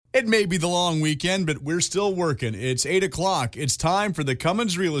It may be the long weekend, but we're still working. It's 8 o'clock. It's time for the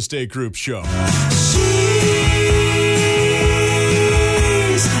Cummins Real Estate Group show. She's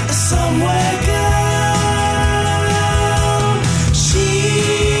a somewhere girl. She's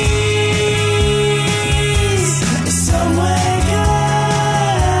a somewhere girl.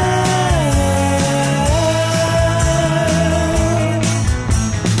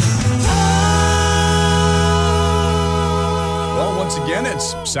 Well, once again,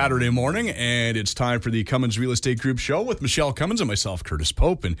 it's Saturday morning, and it's time for the Cummins Real Estate Group show with Michele Cummins and myself, Curtis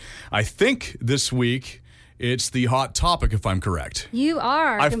Pope. And I think this week it's the hot topic, if I'm correct. You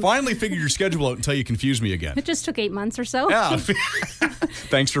are. I finally figured your schedule out until you confused me again. It just took 8 months or so. Yeah.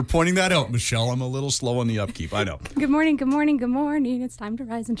 Thanks for pointing that out, Michele. I'm a little slow on the upkeep. I know. Good morning, good morning, good morning. It's time to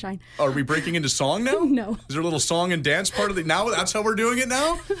rise and shine. Are we breaking into song now? No. Is there a little song and dance part of it? Now that's how we're doing it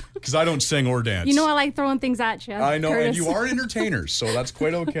now? Because I don't sing or dance. You know I like throwing things at you. I know, Curtis. and you are entertainers, so that's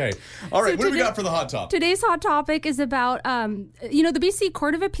quite okay. All right, what do we got for the hot topic? Today's hot topic is about, the BC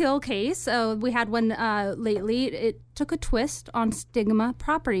Court of Appeal case. We had one lately. It took a twist on stigma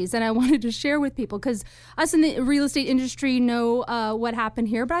properties, and I wanted to share with people because us in the real estate industry know what happened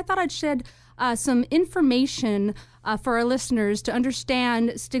here, but I thought I'd shed some information for our listeners to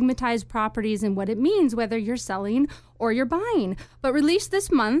understand stigmatized properties and what it means, whether you're selling or you're buying. But released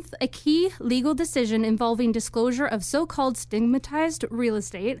this month, a key legal decision involving disclosure of so-called stigmatized real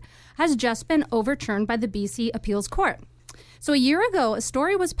estate has just been overturned by the BC Appeals Court. So a year ago, a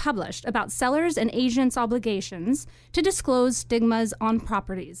story was published about sellers' and agents' obligations to disclose stigmas on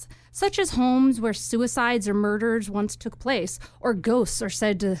properties, such as homes where suicides or murders once took place, or ghosts are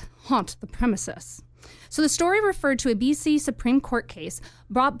said to haunt the premises. So the story referred to a BC Supreme Court case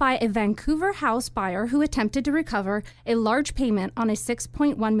brought by a Vancouver house buyer who attempted to recover a large payment on a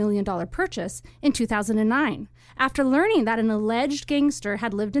 $6.1 million purchase in 2009, after learning that an alleged gangster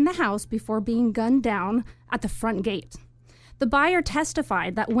had lived in the house before being gunned down at the front gate. The buyer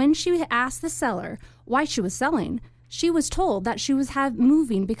testified that when she asked the seller why she was selling, she was told that she was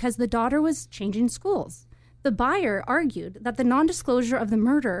moving because the daughter was changing schools. The buyer argued that the non-disclosure of the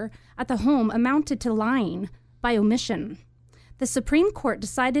murder at the home amounted to lying by omission. The Supreme Court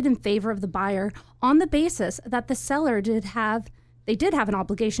decided in favor of the buyer on the basis that the seller did have an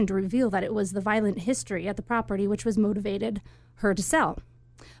obligation to reveal that it was the violent history at the property which was motivated her to sell.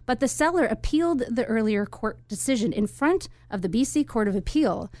 But the seller appealed the earlier court decision in front of the BC Court of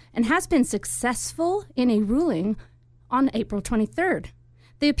Appeal and has been successful in a ruling on April 23rd.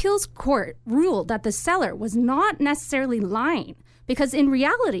 The appeals court ruled that the seller was not necessarily lying because in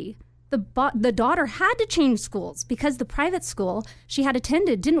reality, the daughter had to change schools because the private school she had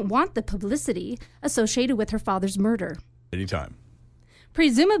attended didn't want the publicity associated with her father's murder. Anytime.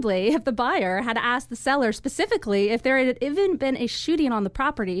 Presumably, if the buyer had asked the seller specifically if there had even been a shooting on the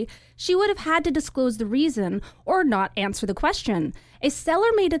property, she would have had to disclose the reason or not answer the question. A seller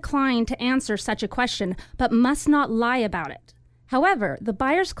may decline to answer such a question, but must not lie about it. However, the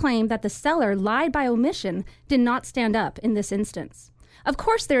buyer's claim that the seller lied by omission did not stand up in this instance. Of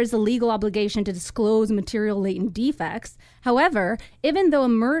course, there is a legal obligation to disclose material latent defects. However, even though a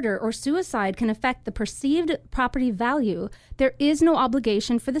murder or suicide can affect the perceived property value, there is no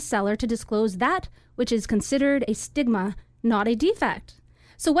obligation for the seller to disclose that which is considered a stigma, not a defect.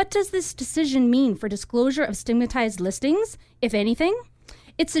 So what does this decision mean for disclosure of stigmatized listings, if anything?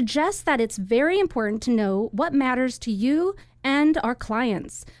 It suggests that it's very important to know what matters to you and our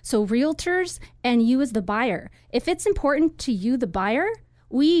clients, so realtors and you as the buyer. If it's important to you, the buyer,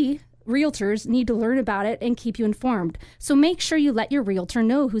 we realtors need to learn about it and keep you informed. So make sure you let your realtor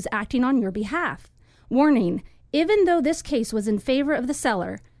know who's acting on your behalf. Warning, even though this case was in favor of the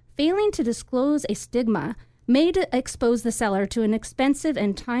seller, failing to disclose a stigma may expose the seller to an expensive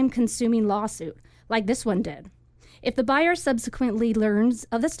and time-consuming lawsuit, like this one did. If the buyer subsequently learns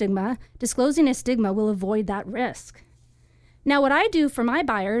of the stigma, disclosing a stigma will avoid that risk. Now, what I do for my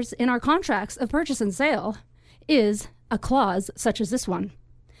buyers in our contracts of purchase and sale is a clause such as this one.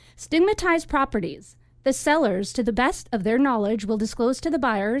 Stigmatized properties. The sellers, to the best of their knowledge, will disclose to the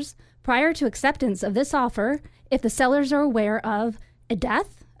buyers prior to acceptance of this offer if the sellers are aware of a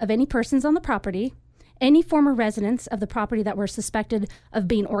death of any persons on the property, any former residents of the property that were suspected of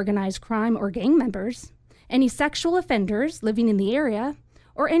being organized crime or gang members, any sexual offenders living in the area,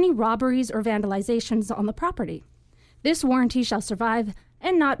 or any robberies or vandalizations on the property. This warranty shall survive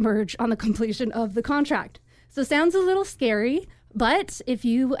and not merge on the completion of the contract. So sounds a little scary, but if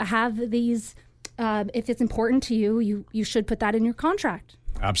you have these, if it's important to you, you should put that in your contract.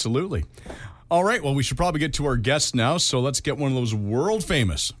 Absolutely. All right, well, we should probably get to our guests now, so let's get one of those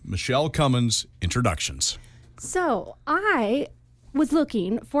world-famous Michele Cummins introductions. So I was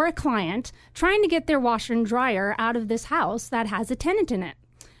looking for a client trying to get their washer and dryer out of this house that has a tenant in it.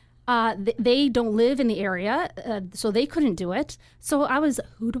 They don't live in the area, so they couldn't do it. So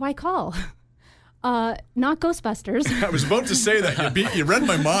who do I call? Not Ghostbusters. I was about to say that. You read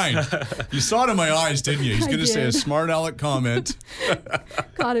my mind. You saw it in my eyes, didn't you? He's going to say a smart aleck comment.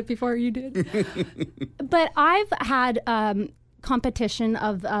 Caught it before you did. But I've had competition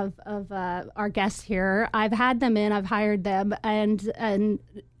of our guests here. I've had them in. I've hired them, and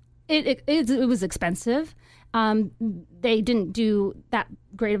it was expensive. They didn't do that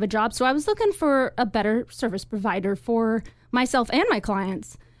great of a job, so I was looking for a better service provider for myself and my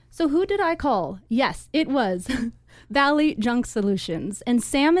clients. So who did I call? Yes, it was Valley Junk Solutions. And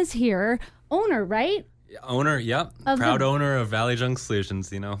Sam is here, owner, right? Owner, yep. Proud owner of Valley Junk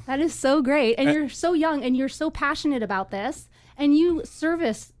Solutions, you know. That is so great. And you're so young and you're so passionate about this. And you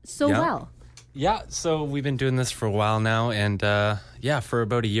service so well. Yeah, so we've been doing this for a while now. And for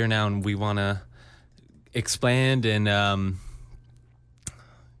about a year now. And we want to expand and, I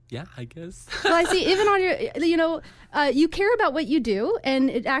guess. Well, I see even on your, you care about what you do, and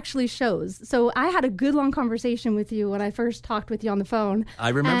it actually shows. So I had a good long conversation with you when I first talked with you on the phone. I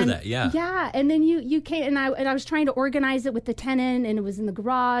remember that, yeah. Yeah, and then you came, and I was trying to organize it with the tenant, and it was in the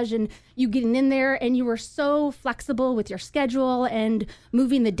garage, and you getting in there, and you were so flexible with your schedule and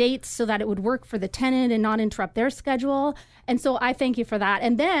moving the dates so that it would work for the tenant and not interrupt their schedule. And so I thank you for that.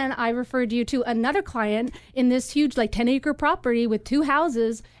 And then I referred you to another client in this huge, 10-acre property with 2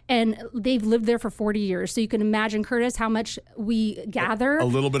 houses, and they've lived there for 40 years. So you can imagine, Curtis, how much we gather. A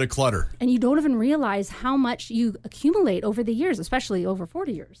little bit of clutter. And you don't even realize how much you accumulate over the years, especially over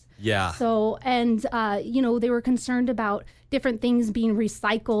 40 years. Yeah. So, and, they were concerned about different things being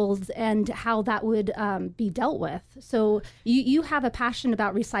recycled and how that would be dealt with. So you have a passion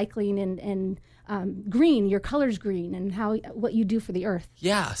about recycling and green, your color's green, and what you do for the earth.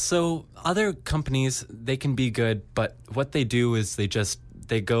 Yeah, so other companies, they can be good, but what they do is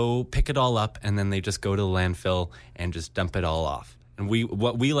they go pick it all up and then they just go to the landfill and just dump it all off. And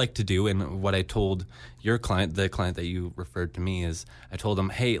what we like to do, and what I told your client, the client that you referred to me, is I told them,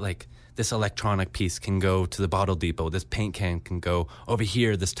 hey, this electronic piece can go to the bottle depot, this paint can go over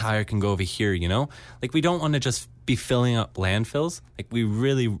here, this tire can go over here, we don't want to just be filling up landfills. We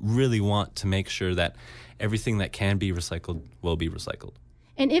really, really want to make sure that everything that can be recycled will be recycled.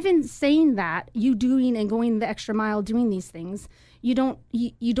 And even saying that, you doing and going the extra mile doing these things, you don't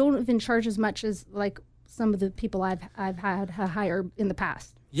even charge as much as some of the people I've had hire in the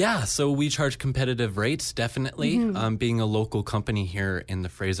past. Yeah, so we charge competitive rates, definitely. Mm-hmm. Being a local company here in the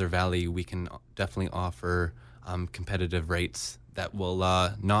Fraser Valley, we can definitely offer competitive rates that will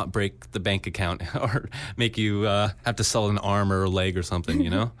not break the bank account or make you have to sell an arm or a leg or something,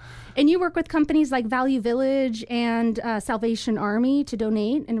 And you work with companies like Value Village and Salvation Army to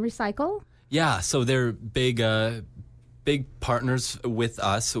donate and recycle? Yeah, so they're big partners with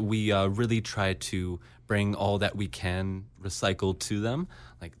us. We really try to bring all that we can recycle to them,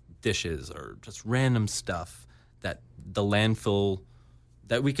 like dishes or just random stuff that the landfill,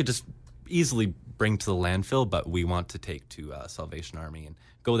 that we could just easily bring to the landfill, but we want to take to Salvation Army and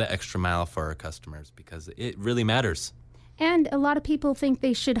go that extra mile for our customers because it really matters. And a lot of people think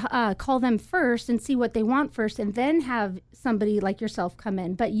they should call them first and see what they want first and then have somebody like yourself come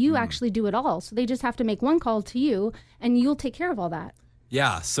in. But you actually do it all. So they just have to make one call to you and you'll take care of all that.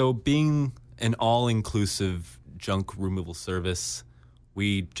 Yeah. So being an all-inclusive junk removal service,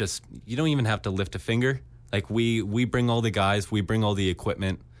 you don't even have to lift a finger. We bring all the guys, we bring all the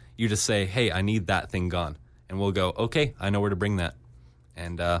equipment. You just say, hey, I need that thing gone. And we'll go, okay, I know where to bring that.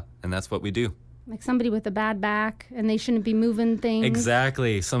 And that's what we do. Like somebody with a bad back and they shouldn't be moving things.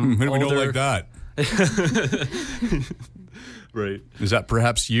 Exactly. We don't like that. Right. Is that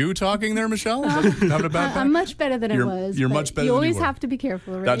perhaps you talking there, Michelle? Having a bad back? I'm much better than I was. You're much better than you were. You always have to be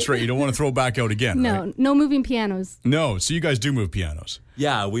careful, right? That's right. You don't want to throw back out again, No, right? no moving pianos. No. So you guys do move pianos.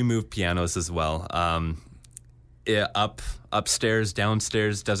 Yeah, we move pianos as well. Upstairs,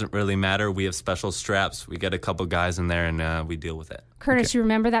 downstairs, doesn't really matter. We have special straps. We get a couple guys in there and we deal with it. Curtis, you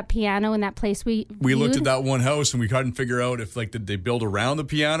remember that piano in that place we looked at that one house and we couldn't figure out if did they build around the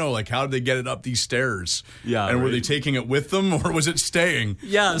piano? How did they get it up these stairs? Yeah. And were they taking it with them or was it staying?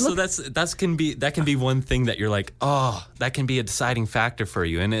 Yeah, so that can be one thing that you're like, oh, that can be a deciding factor for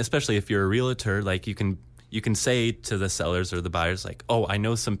you. And especially if you're a realtor, you can say to the sellers or the buyers oh, I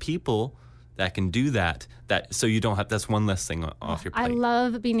know some people that can do that so you don't have, that's one less thing off your plate. I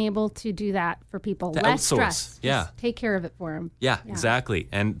love being able to do that for people. To less outsource. stress. Yeah. Just take care of it for them. Yeah, exactly.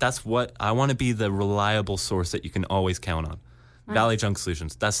 And that's what I want to be, the reliable source that you can always count on. Valley Junk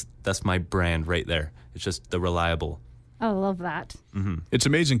Solutions. That's my brand right there. It's just the reliable. I love that. It's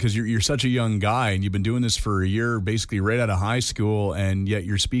amazing because you're such a young guy and you've been doing this for a year, basically right out of high school, and yet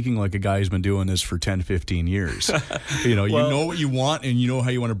you're speaking like a guy who's been doing this for 10, 15 years. You know what you want, and you know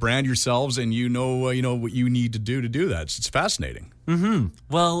how you want to brand yourselves, and you know what you need to do that. It's fascinating.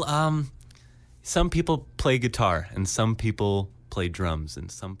 Well, some people play guitar, and some people play drums,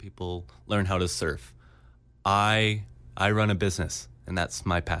 and some people learn how to surf. I run a business, and that's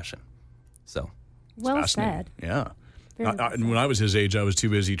my passion. So, Well Fascinating. said. Yeah. Very well And when I was his age, I was too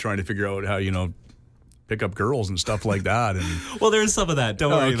busy trying to figure out how, pick up girls and stuff like that. And well, there's some of that.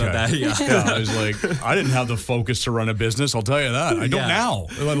 Don't worry about that. Yeah. I was like, I didn't have the focus to run a business. I'll tell you that. I don't now,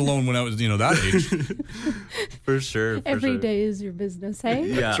 let alone when I was, that age. For sure. Every day is your business, hey?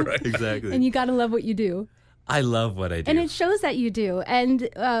 Yeah, exactly. And you got to love what you do. I love what I do. And it shows that you do. And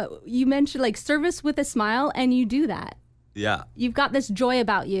you mentioned like service with a smile, and you do that. Yeah. You've got this joy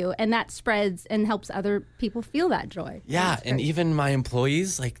about you, and that spreads and helps other people feel that joy. Yeah, That's and great. even my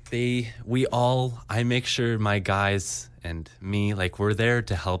employees, I make sure my guys and me, we're there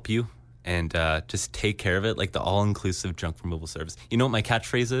to help you and just take care of it, like the all-inclusive junk removal service. You know what my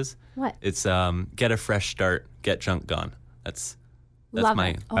catchphrase is? What? It's get a fresh start, get junk gone. That's Love my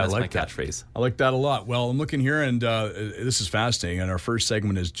it. Oh. that's I my like that. catchphrase. I like that a lot. Well, I'm looking here, and this is fascinating. And our first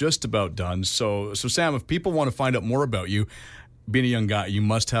segment is just about done. So Sam, if people want to find out more about you, being a young guy, you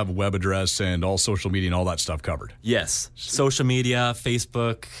must have a web address and all social media and all that stuff covered. Yes, social media,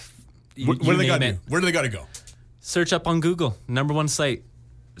 Facebook. What do they got to name do? it. Where do they got to go? Search up on Google. #1 site.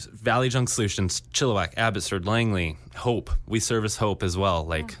 Valley Junk Solutions, Chilliwack, Abbotsford, Langley, Hope. We service Hope as well.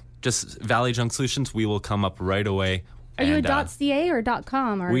 Just Valley Junk Solutions, we will come up right away. Are you And, a .ca or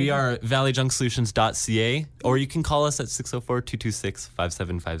 .com? Or We are valleyjunksolutions.ca, or you can call us at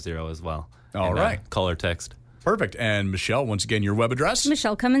 604-226-5750 as well. All right. Call or text. Perfect. And Michelle, once again, your web address?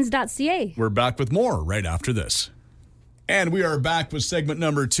 MichelleCummins.ca. We're back with more right after this. And we are back with segment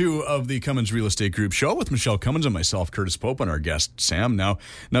number 2 of the Cummins Real Estate Group show with Michele Cummins and myself, Curtis Pope, and our guest, Sam. Now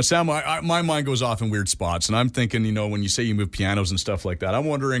Sam, my mind goes off in weird spots, and I'm thinking, when you say you move pianos and stuff like that, I'm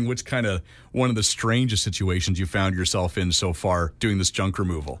wondering which one of the strangest situations you found yourself in so far doing this junk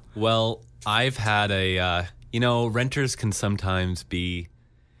removal. Well, I've had renters can sometimes be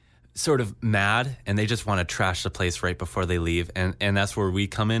sort of mad, and they just want to trash the place right before they leave, and that's where we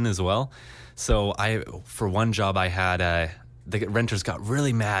come in as well. So for one job I had, the renters got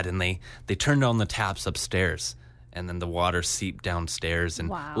really mad, and they turned on the taps upstairs, and then the water seeped downstairs and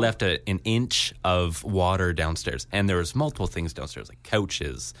Wow. left an inch of water downstairs. And there was multiple things downstairs, like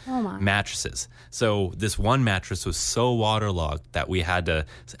couches, Oh my. mattresses. So this one mattress was so waterlogged that we had to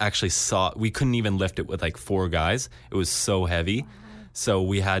actually we couldn't even lift it with 4 guys. It was so heavy. Wow. So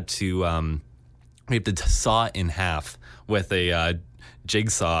we had to saw it in half with a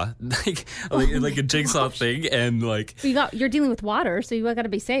jigsaw, like a jigsaw thing, and You're dealing with water, so you got to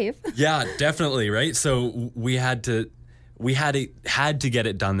be safe. yeah, definitely, right? So we had to get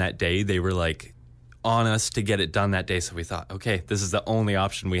it done that day. They were on us to get it done that day, so we thought, okay, this is the only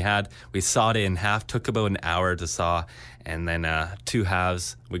option we had. We sawed it in half. Took about an hour to saw, and then 2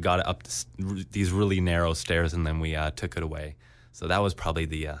 halves. We got it up these really narrow stairs, and then we took it away. So that was probably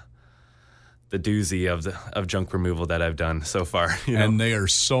the doozy of junk removal that I've done so far. And they are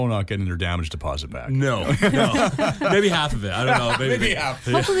so not getting their damage deposit back. No, maybe half of it. I don't know. Maybe half.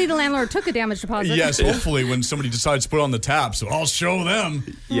 Hopefully the landlord took a damage deposit. Yes, hopefully when somebody decides to put on the tap, so I'll show them.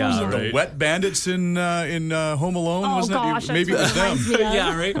 Yeah, Was it right. the wet bandits in Home Alone? Oh, Wasn't gosh. it? Maybe it was them.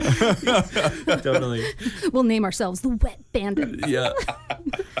 Yeah, right. Totally. We'll name ourselves the Wet Bandits. Yeah.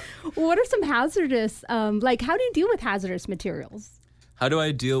 What are some hazardous, how do you deal with hazardous materials? How do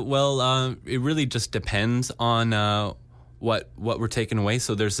I deal? Well, it really just depends on what we're taking away.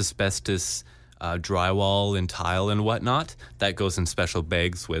 So there's asbestos, drywall and tile and whatnot that goes in special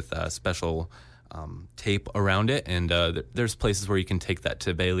bags with special tape around it. And there's places where you can take that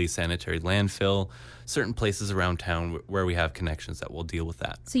to Bailey Sanitary Landfill. Certain places around town where we have connections that will deal with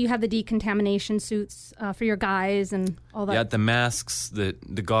that. So you have the decontamination suits for your guys and all that? Yeah, the masks, the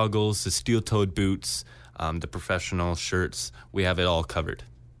goggles, the steel-toed boots, the professional shirts. We have it all covered.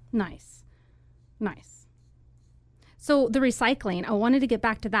 Nice. So the recycling, I wanted to get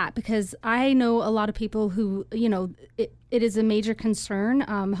back to that because I know a lot of people who, it is a major concern,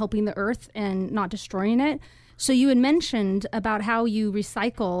 helping the earth and not destroying it. So you had mentioned about how you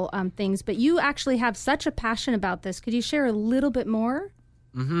recycle things, but you actually have such a passion about this. Could you share a little bit more?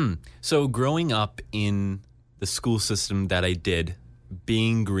 Mm-hmm. So growing up in the school system that I did,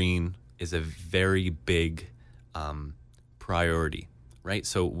 being green is a very big priority, right?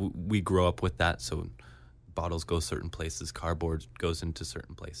 So we grow up with that. So bottles go certain places, cardboard goes into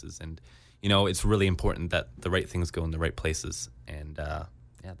certain places. And, it's really important that the right things go in the right places. And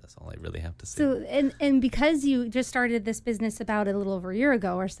that's all I really have to say. So, and because you just started this business about a little over a year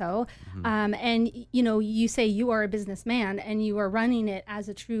ago or so, and you say you are a businessman and you are running it as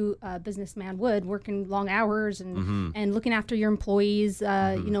a true businessman would, working long hours and looking after your employees,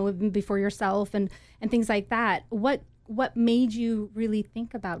 even before yourself and things like that. What made you really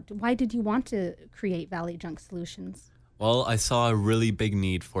think about, why did you want to create Valley Junk Solutions? Well, I saw a really big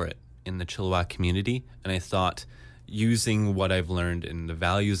need for it in the Chilliwack community, and I thought, using what I've learned and the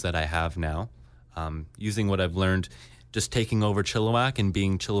values that I have now, using what I've learned just taking over Chilliwack and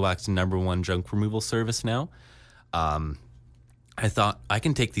being Chilliwack's #1 junk removal service now, I thought I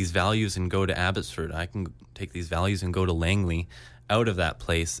can take these values and go to Abbotsford. I can take these values and go to Langley out of that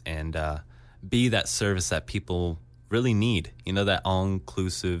place and be that service that people really need, that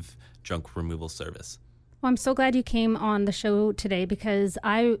all-inclusive junk removal service. Well, I'm so glad you came on the show today because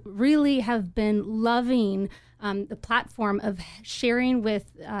I really have been loving the platform of sharing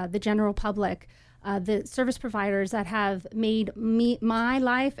with the general public, the service providers that have made my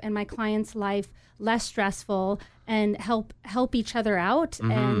life and my clients' life less stressful and help each other out.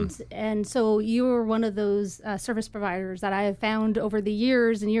 And so you were one of those service providers that I have found over the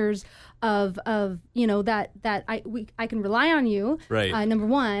years and years of that I can rely on you. Right. Number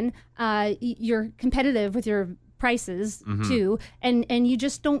one, you're competitive with your prices too, and you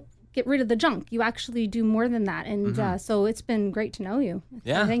just don't get rid of the junk. You actually do more than that. And so it's been great to know you.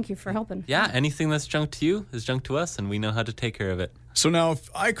 Yeah. Thank you for helping. Yeah, anything that's junk to you is junk to us, and we know how to take care of it. So now if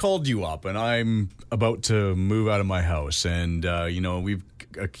I called you up and I'm about to move out of my house and, we've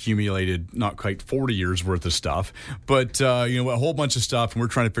accumulated not quite 40 years worth of stuff, but, a whole bunch of stuff, and we're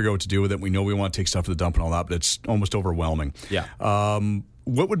trying to figure out what to do with it. We know we want to take stuff to the dump and all that, but it's almost overwhelming. Yeah.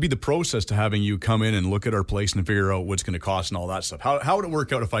 What would be the process to having you come in and look at our place and figure out what's going to cost and all that stuff? How would it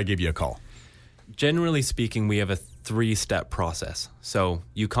work out if I gave you a call? Generally speaking, we have a 3-step process. So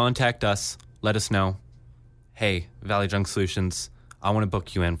you contact us, let us know, hey, Valley Junk Solutions, I want to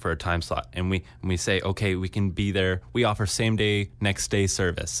book you in for a time slot. And we say, okay, we can be there. We offer same day, next day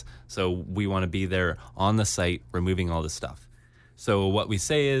service. So we want to be there on the site, removing all this stuff. So what we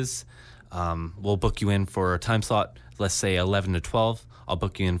say is, we'll book you in for a time slot, let's say 11 to 12. I'll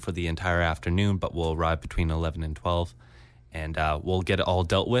book you in for the entire afternoon, but we'll arrive between 11 and 12. And we'll get it all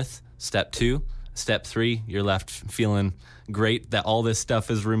dealt with. Step 2. Step 3, you're left feeling great that all this stuff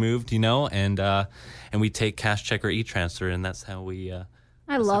is removed, and we take cash, check, or e-transfer, and that's how we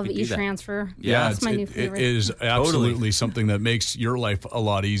I love e-transfer. Yeah, that's my new favorite. It is absolutely something that makes your life a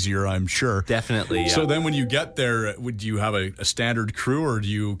lot easier, I'm sure. Definitely. Yeah. So then when you get there, do you have a standard crew, or do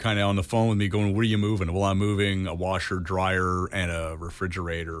you kind of on the phone with me going, what are you moving? Well, I'm moving a washer, dryer, and a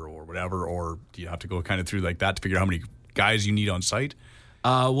refrigerator or whatever, or do you have to go kind of through like that to figure out how many guys you need on site?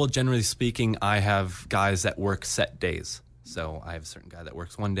 Well, generally speaking, I have guys that work set days. So I have a certain guy that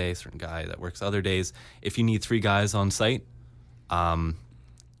works one day, a certain guy that works other days. If you need 3 guys on site,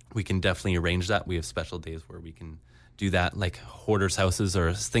 we can definitely arrange that. We have special days where we can do that, like hoarders' houses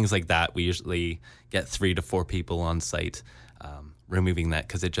or things like that. We usually get 3 to 4 people on site removing that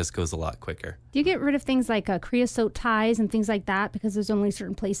because it just goes a lot quicker. Do you get rid of things like creosote ties and things like that because there's only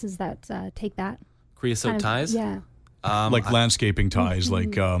certain places that take that? Creosote ties? Yeah. Like landscaping ties,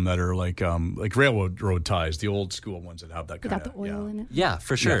 like that are like railroad ties, the old school ones that have that kind Got the oil in it. Yeah,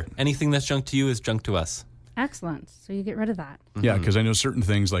 for sure. Yeah. Anything that's junk to you is junk to us. Excellent. So you get rid of that. Yeah, because I know certain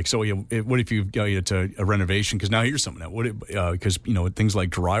things like, so what if you go to a renovation? Because now here's something that because things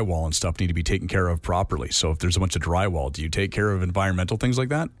like drywall and stuff need to be taken care of properly. So if there's a bunch of drywall, do you take care of environmental things like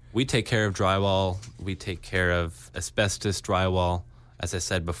that? We take care of drywall. We take care of asbestos drywall. As I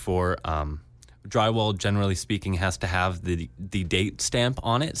said before, drywall, generally speaking, has to have the date stamp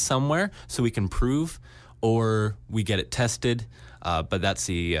on it somewhere so we can prove, or we get it tested. But that's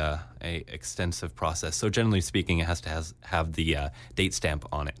a extensive process. So generally speaking, it has to have the date stamp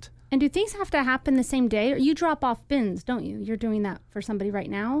on it. And do things have to happen the same day? Or you drop off bins, don't you? You're doing that for somebody right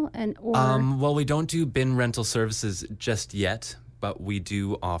now, well, we don't do bin rental services just yet, but we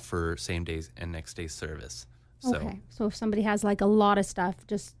do offer same day and next day service. So, okay. So if somebody has like a lot of stuff,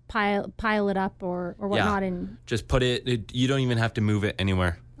 just pile it up or whatnot, and just put it. You don't even have to move it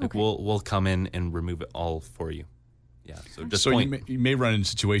anywhere. Like Okay. we'll come in and remove it all for you. Yeah. So just So you may run into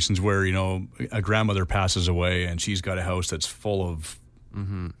situations where a grandmother passes away and she's got a house that's full of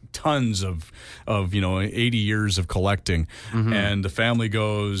tons of 80 years of collecting, and the family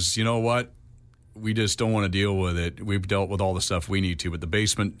goes, you know what? We just don't want to deal with it. We've dealt with all the stuff we need to, but the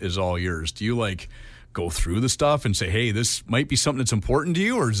basement is all yours. Do you go through the stuff and say, hey, this might be something that's important to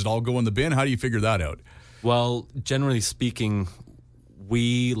you, or does it all go in the bin? How do you figure that out? Well, generally speaking,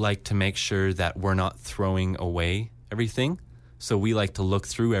 we like to make sure that we're not throwing away everything. So we like to look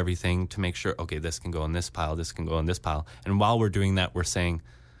through everything to make sure, okay, this can go in this pile, this can go in this pile. And while we're doing that, we're saying,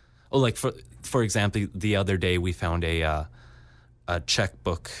 like for example, the other day we found a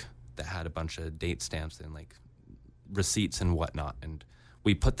checkbook that had a bunch of date stamps and like receipts and whatnot. And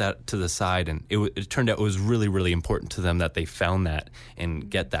we put that to the side, and it turned out it was really, really important to them that they found that and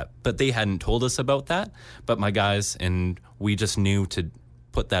get that. But they hadn't told us about that. But my guys and we just knew to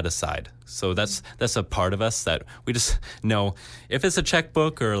put that aside. So that's a part of us that we just know if it's a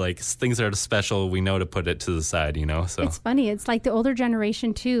checkbook or like things that are special, we know to put it to the side, So it's funny. It's like the older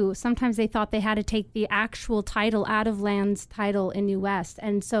generation too. Sometimes they thought they had to take the actual title out of land's title in New West.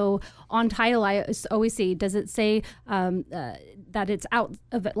 And so on title, I always see, does it say that it's out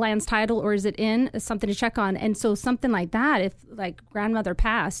of land's title or is it in? Something to check on. And so something like that, if like grandmother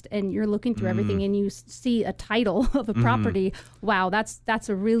passed and you're looking through everything and you see a title of a property, wow, that's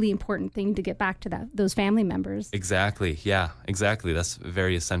a really important thing to get back to those family members. Exactly. Yeah, exactly. That's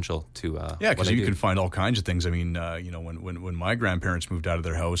very essential to yeah, because you can find all kinds of things. I mean, when my grandparents moved out of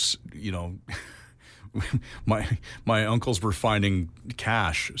their house, my uncles were finding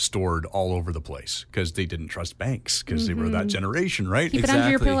cash stored all over the place because they didn't trust banks because they were that generation, right? Keep it under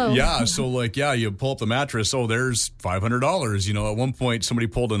your pillow. Yeah, so you pull up the mattress, there's $500. At one point somebody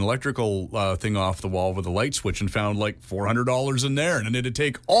pulled an electrical thing off the wall with a light switch and found like $400 in there, and then it'd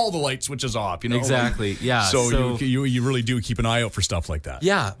take all the light switches off. Exactly. Yeah. So you really do keep an eye out for stuff like that.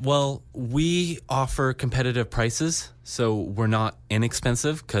 Yeah. Well, we offer competitive prices, so we're not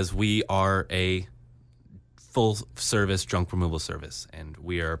inexpensive because we are a full service junk removal service, and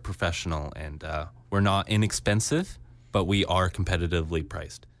we are professional, and we're not inexpensive, but we are competitively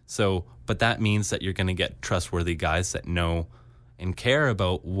priced. So, but that means that you're going to get trustworthy guys that know and care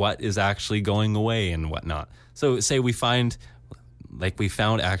about what is actually going away and whatnot. So say we found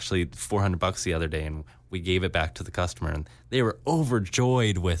actually $400 the other day, and we gave it back to the customer, and they were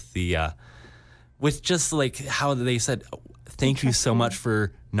overjoyed with with just like how they said, thank you so much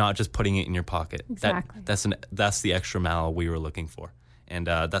for not just putting it in your pocket. Exactly. That's the extra mile we were looking for. And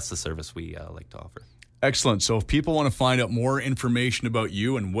that's the service we like to offer. Excellent. So if people want to find out more information about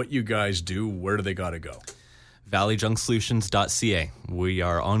you and what you guys do, where do they got to go? valleyjunksolutions.ca. We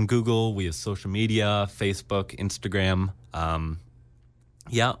are on Google. We have social media, Facebook, Instagram.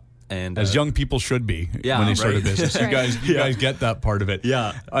 And as young people should be when they start a business. You guys get that part of it.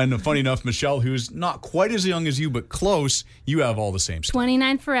 Yeah. And funny enough, Michele, who's not quite as young as you, but close, you have all the same stuff.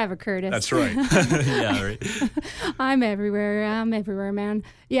 29 forever, Curtis. That's right. Yeah, right. I'm everywhere, man.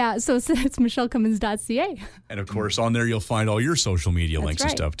 Yeah, so it's michelecummins.ca. And of course, on there you'll find all your social media links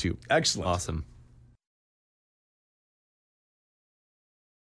and right. stuff too. Excellent. Awesome.